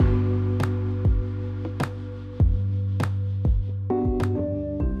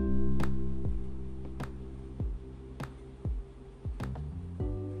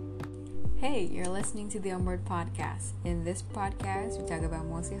Hey, you're listening to the Onward Podcast. In this podcast, we talk about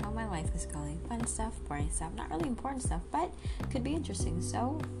mostly how my life is going. Fun stuff, boring stuff, not really important stuff, but could be interesting.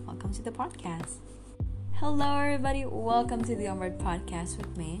 So, welcome to the podcast. Hello, everybody. Welcome to the Onward Podcast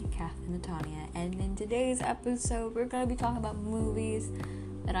with me, Kathleen and Tanya. And in today's episode, we're going to be talking about movies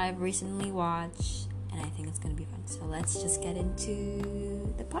that I've recently watched, and I think it's going to be fun. So, let's just get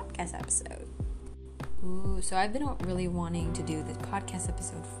into the podcast episode. So I've been really wanting to do this podcast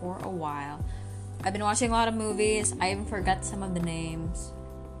episode for a while. I've been watching a lot of movies. I even forgot some of the names,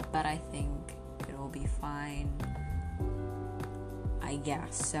 but I think it'll be fine. I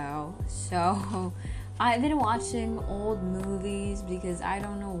guess so. So I've been watching old movies because I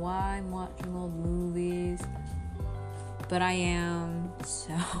don't know why I'm watching old movies, but I am.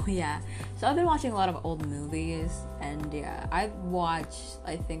 So yeah. So I've been watching a lot of old movies, and yeah, I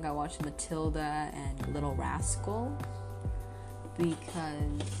think I watched Matilda and Little Rascal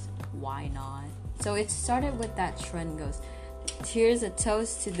because why not? So it started with that trend goes, here's a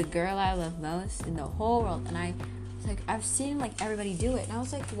toast to the girl I love most in the whole world, and I was like, I've seen everybody do it, and I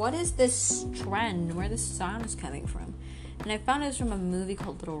was like, what is this trend? Where this song is coming from? And I found it was from a movie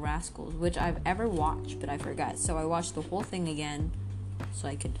called Little Rascals, which I've ever watched, but I forgot. So I watched the whole thing again so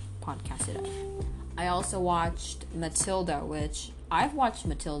I could podcast it up. I also watched Matilda, which I've watched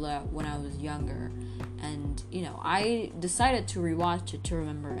Matilda when I was younger. And, I decided to rewatch it to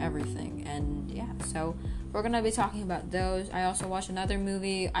remember everything. And, yeah, so we're going to be talking about those. I also watched another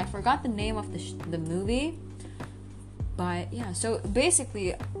movie. I forgot the name of the movie. But, yeah, so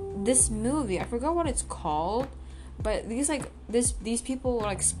basically, this movie, I forgot what it's called. But these people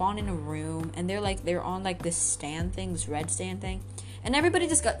were spawn in a room, and they're on this stand thing, this red stand thing, and everybody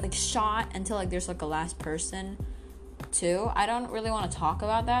just got shot until there's a last person too. I don't really want to talk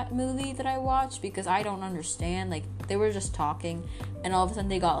about that movie that I watched because I don't understand. They were just talking, and all of a sudden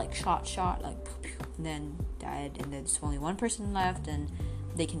they got shot, and then died, and there's only one person left, and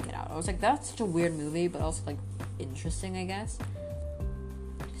they can get out. I was like, that's such a weird movie, but also interesting, I guess.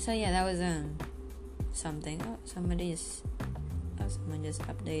 So yeah, that was something. Someone just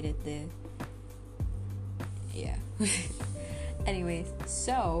updated the anyways,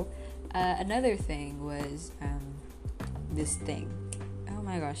 so another thing was this thing. Oh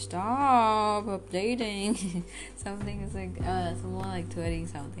my gosh, stop updating. Something is someone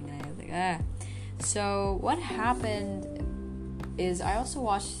tweeting something, and I was like, So what happened is I also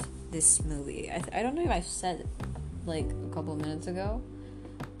watched this movie. I don't know if I said a couple minutes ago,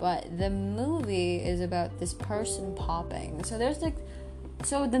 but the movie is about this person popping. So there's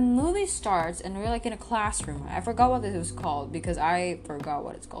so the movie starts and we're in a classroom. I forgot what this was called because I forgot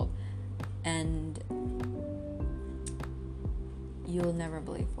what it's called. And you'll never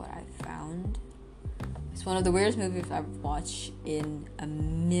believe what I found. It's one of the weirdest movies I've watched in a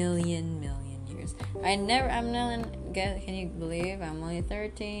million years. Can you believe I'm only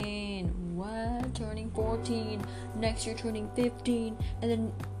 13? What? Turning 14. Next year turning 15. And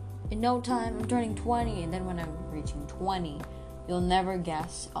then in no time I'm turning 20. And then when I'm reaching 20, you'll never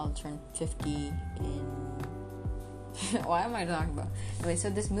guess I'll turn 50 in... Why am I talking about? Anyway, so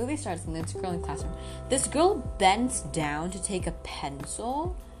this movie starts in this girl in classroom. This girl bends down to take a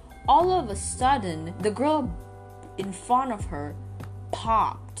pencil. All of a sudden, the girl in front of her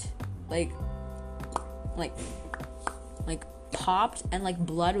popped. Popped, and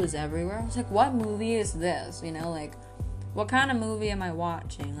blood was everywhere. I was like, what movie is this? What kind of movie am I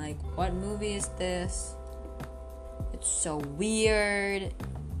watching? What movie is this? It's so weird.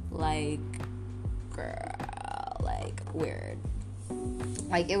 Weird.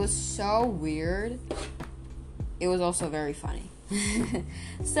 It was so weird. It was also very funny.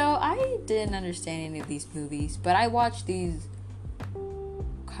 So I didn't understand any of these movies, but I watched these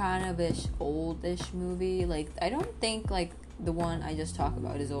kind of oldish movie. I don't think the one I just talked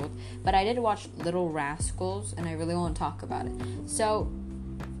about is old, but I did watch Little Rascals, and I really want to talk about it. So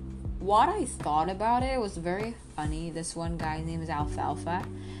what I thought about it was very funny. This one guy's name is Alfalfa,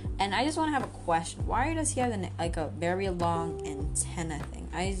 and I just want to have a question. Why does he have a very long antenna thing?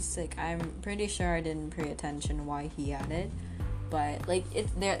 I'm pretty sure I didn't pay attention why he had it, but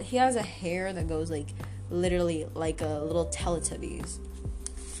he has a hair that goes literally a little Teletubbies.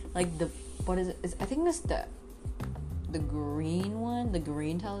 What is it? I think it's the green one, the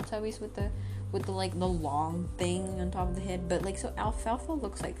green Teletubbies with the long thing on top of the head. But so Alfalfa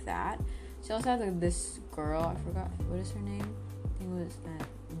looks like that. She also has this girl, I forgot what is her name. I think it was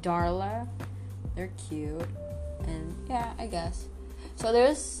Darla. They're cute, and yeah, I guess. So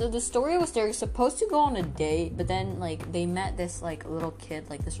the story was they're supposed to go on a date, but then they met this little kid,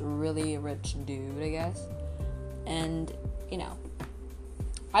 this really rich dude, I guess, and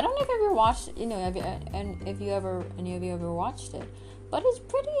I don't know if you ever watched, and if any of you ever watched it, but it's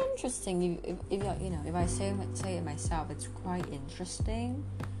pretty interesting. If I say it myself, it's quite interesting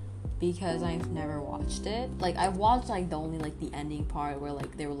because I've never watched it. Like, I watched like the only like the ending part where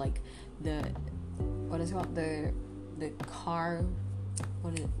like they were like the what is it called, the car,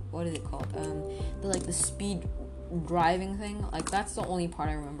 what is it called, the speed driving thing. Like, that's the only part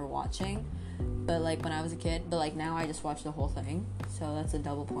I remember watching. But like when I was a kid, but like now I just watch the whole thing, so that's a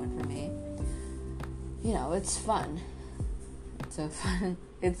double point for me. It's fun. It's so fun.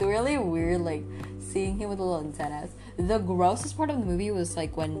 It's really weird, like seeing him with the little antennas. The grossest part of the movie was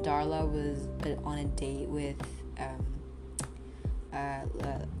like when Darla was on a date with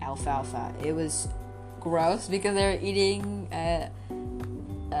Alfalfa. It was gross because they were eating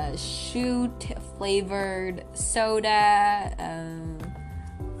shoot flavored soda.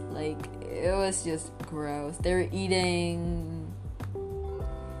 It was just gross. They were eating,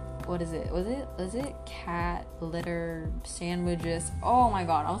 what is it? Was it cat litter sandwiches? Oh my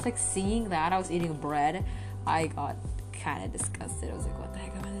god. I was like seeing that. I was eating bread. I got kind of disgusted. I was like, what the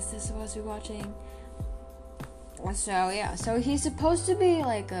heck am I supposed to be watching? So yeah. So he's supposed to be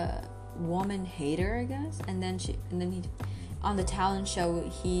like a woman hater, I guess. And then he on the talent show,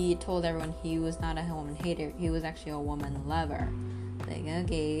 he told everyone he was not a woman hater. He was actually a woman lover. Like,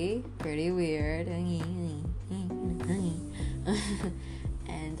 okay, pretty weird. And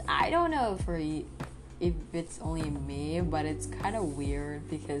I don't know if it's only me, but it's kind of weird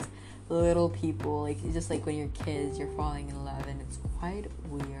because little people, like, just like when you're kids, you're falling in love, and it's quite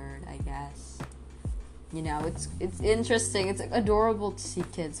weird, I guess. It's interesting. It's like adorable to see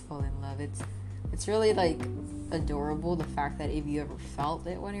kids fall in love. It's really like adorable, the fact that if you ever felt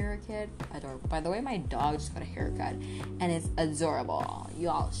it when you were a kid. Adorable. By the way, my dog just got a haircut and it's adorable. You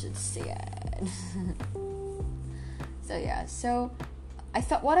all should see it. So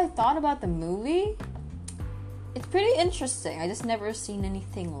what I thought about the movie, it's pretty interesting. I just never seen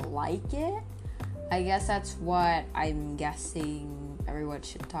anything like it. I guess that's what I'm guessing everyone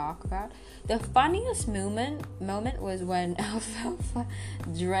should talk about. The funniest moment was when Alfalfa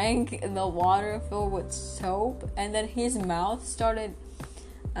drank the water filled with soap, and then his mouth started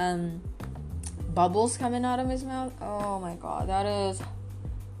bubbles coming out of his mouth. Oh my god, that is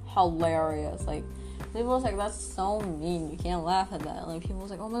hilarious. Like, people was like, that's so mean, you can't laugh at that. Like, people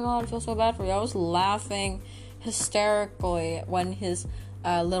was like, oh my god, I feel so bad for you. I was laughing hysterically when his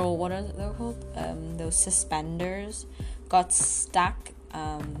little, what are they called, those suspenders got stuck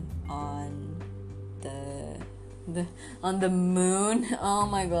on the moon. Oh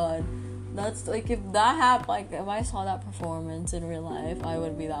my god, that's like, if that happened, like if I saw that performance in real life, I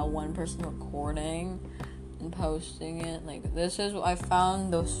would be that one person recording and posting it. Like, this is, I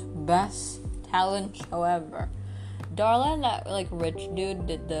found the best talent show ever. Darla and that like rich dude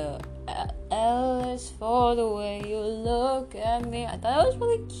did the L is for the way you look at me. I thought it was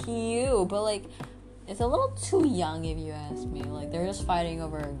really cute, but like, it's a little too young if you ask me. Like, they're just fighting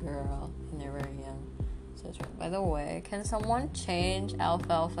over a girl and they're very young. So it's right. By the way, can someone change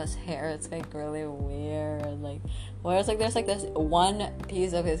Alfalfa's hair? It's like really weird. Like, where it's like there's like this one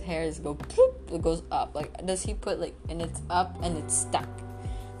piece of his hair is go poop, it goes up. Like, does he put like, and it's up and it's stuck.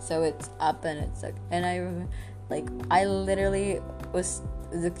 So it's up and it's stuck. And I remember, like, I literally was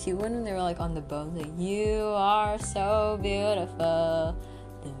the cute one when they were like on the bones, like, you are so beautiful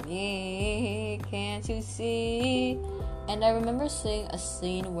to me, can't you see? And I remember seeing a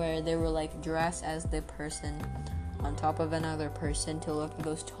scene where they were like dressed as the person on top of another person to look at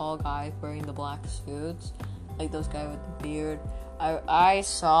those tall guys wearing the black suits, like those guys with the beard. I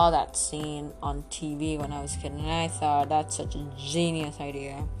saw that scene on TV when I was a kid, and I thought that's such a genius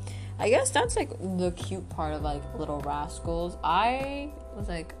idea. I guess that's like the cute part of like Little Rascals. I was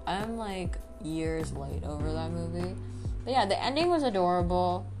like, I'm like years late over that movie. But yeah, the ending was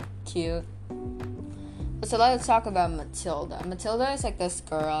adorable, cute. So let's talk about Matilda. Matilda is like this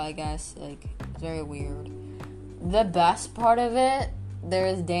girl, I guess, like, it's very weird. The best part of it,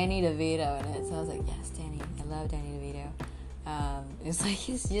 there's Danny DeVito in it. So I was like, yes, Danny, I love Danny DeVito. It's like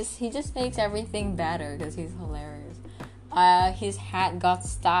he just makes everything better because he's hilarious. His hat got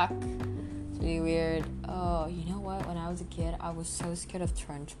stuck. It's really weird. Oh, you know what? When I was a kid, I was so scared of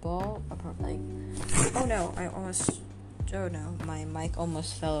Trunchbull. Like, oh no, my mic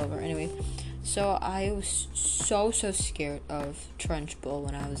almost fell over. Anyway, so I was so scared of Trunchbull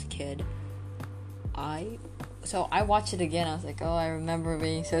when I was a kid. So I watched it again. I was like, oh, I remember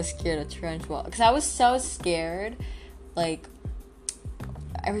being so scared of Trunchbull because I was so scared. Like,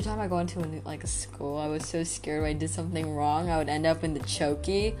 every time I go into a school, I was so scared when I did something wrong, I would end up in the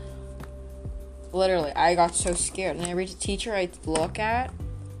chokey. Literally, I got so scared. And every teacher I look at,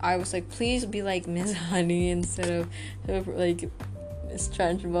 I was like, please be like Miss Honey instead of like Miss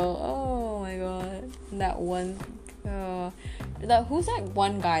Trunchbull. Oh my god, that one. Who's that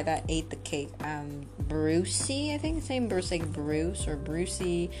one guy that ate the cake? Brucey, I think his name Bruce, like Bruce or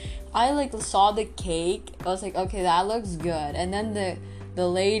Brucey. I like saw the cake. I was like, okay, that looks good. And then the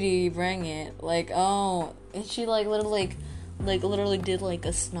lady bring it, like, oh, and she like literally did like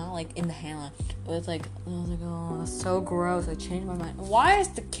a snot like in the hand. It was like, I was like, oh, that's so gross. I changed my mind. Why is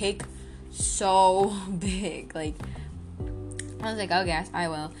the cake so big? Like, I was like, oh, guys, I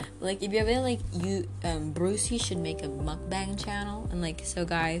will. Like, if you ever like Brucey should make a mukbang channel, and like, so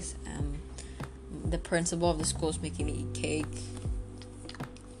guys, the principal of the school is making me eat cake.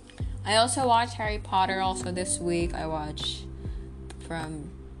 I also watched Harry Potter. Also this week, I watched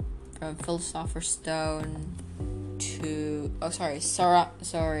from Philosopher's Stone to sorry.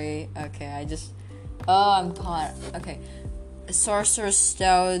 Okay, I'm caught. Okay, Sorcerer's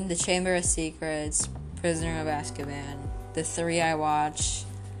Stone, The Chamber of Secrets, Prisoner of Azkaban. The 3 I watched.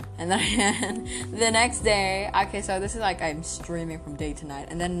 And then the next day, okay, so this is like I'm streaming from day to night.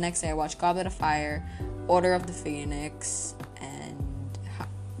 And then the next day I watched Goblet of Fire, Order of the Phoenix, and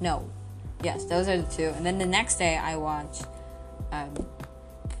yes, those are the 2. And then the next day I watched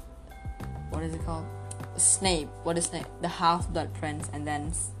what is it called? Snape. What is Snape? The Half-Blood Prince. And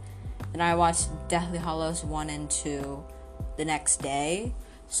then I watched Deathly Hallows 1 and 2 the next day.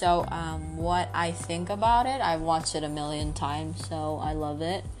 So, what I think about it, I've watched it a million times, so I love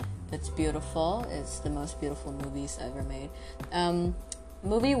it. It's beautiful. It's the most beautiful movies ever made.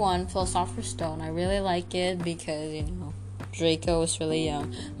 Movie 1, Philosopher's Stone, I really like it because, Draco was really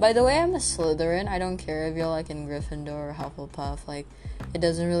young. By the way, I'm a Slytherin. I don't care if you're, like, in Gryffindor or Hufflepuff. Like, it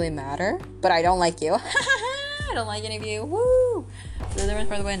doesn't really matter. But I don't like you. I don't like any of you. Woo! Slytherin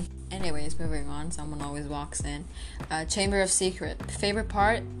for the win. Anyways, moving on. Someone always walks in. Chamber of Secret. Favorite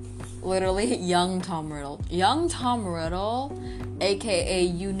part? Literally, young Tom Riddle. Young Tom Riddle, aka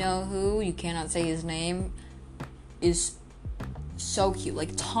you know who, you cannot say his name, is so cute. Like,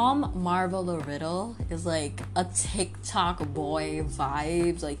 Tom Marvolo Riddle is like a TikTok boy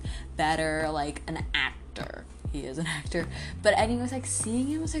vibes, like better, like an actor. He is an actor. But anyways, like seeing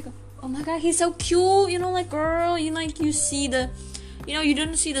him, I was like, oh my god, he's so cute. Like, girl, you see the... you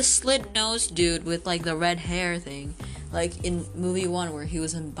didn't see the slit-nosed dude with, like, the red hair thing. Like, in movie 1 where he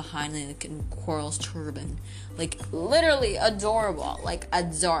was behind, like, in Quirrell's turban. Like, literally adorable. Like,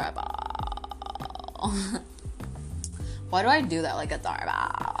 adorable. Why do I do that? Like,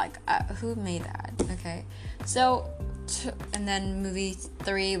 adorable. Like, who made that? Okay. So, and then movie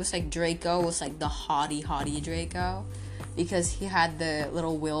 3 was, like, Draco was, like, the hottie Draco. Because he had the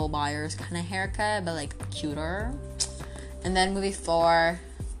little Will Byers kind of haircut, but, like, cuter. And then movie 4,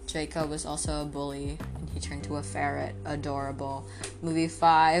 Draco was also a bully, and he turned to a ferret. Adorable. Movie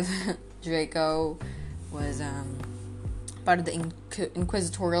 5, Draco was part of the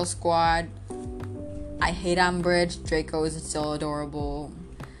Inquisitorial Squad. I hate Umbridge. Draco is still adorable.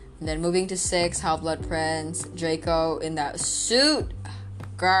 And then moving to 6, Half-Blood Prince. Draco in that suit.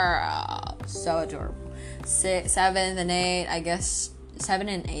 Girl. So adorable. 7 and 8, I guess. 7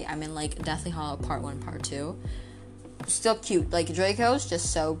 and 8, I mean, like, Deathly Hallows Part 1, Part 2. Still cute. Like, Draco's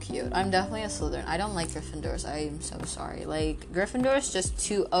just so cute. I'm definitely a Slytherin. I don't like Gryffindors. I am so sorry. Like, Gryffindor's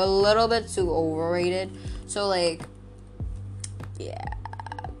just a little bit too overrated. So, like, yeah,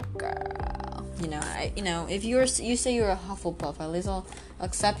 girl. If you say you're a Hufflepuff, at least I'll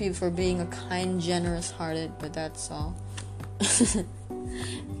accept you for being a kind, generous-hearted, but that's all.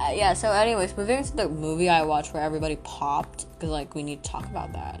 Yeah, so anyways, moving to the movie I watched where everybody popped, because, like, we need to talk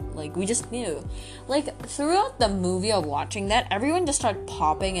about that. Like, we just knew. Like, throughout the movie of watching that, everyone just started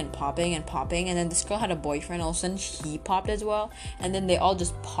popping, and then this girl had a boyfriend, all of a sudden he popped as well, and then they all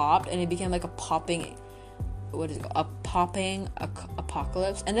just popped, and it became like a popping... a popping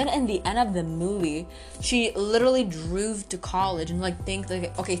apocalypse. And then in the end of the movie, she literally drove to college, and, like,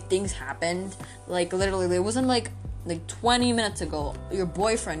 things happened. Like, literally, it wasn't, like 20 minutes ago, your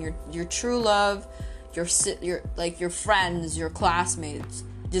boyfriend, your true love, your friends, your classmates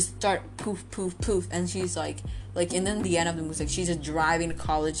just start poof, and she's like, and then the end of the movie, like, she's just driving to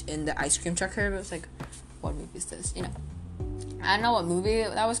college in the ice cream truck. It was like, what movie is this? I don't know what movie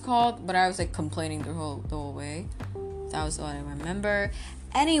that was called, but I was, like, complaining the whole way. That was what I remember.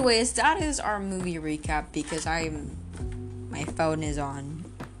 Anyways, that is our movie recap, because my phone is on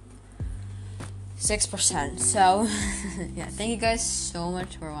 6%. So, yeah, thank you guys so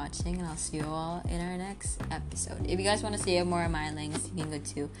much for watching, and I'll see you all in our next episode. If you guys want to see more of my links, you can go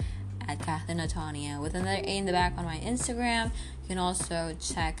to @Kathleen with another A in the back on my Instagram. You can also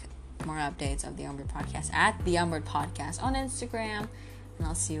check more updates of the Umbridge Podcast at the Umbridge Podcast on Instagram. And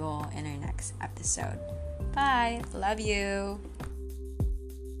I'll see you all in our next episode. Bye. Love you.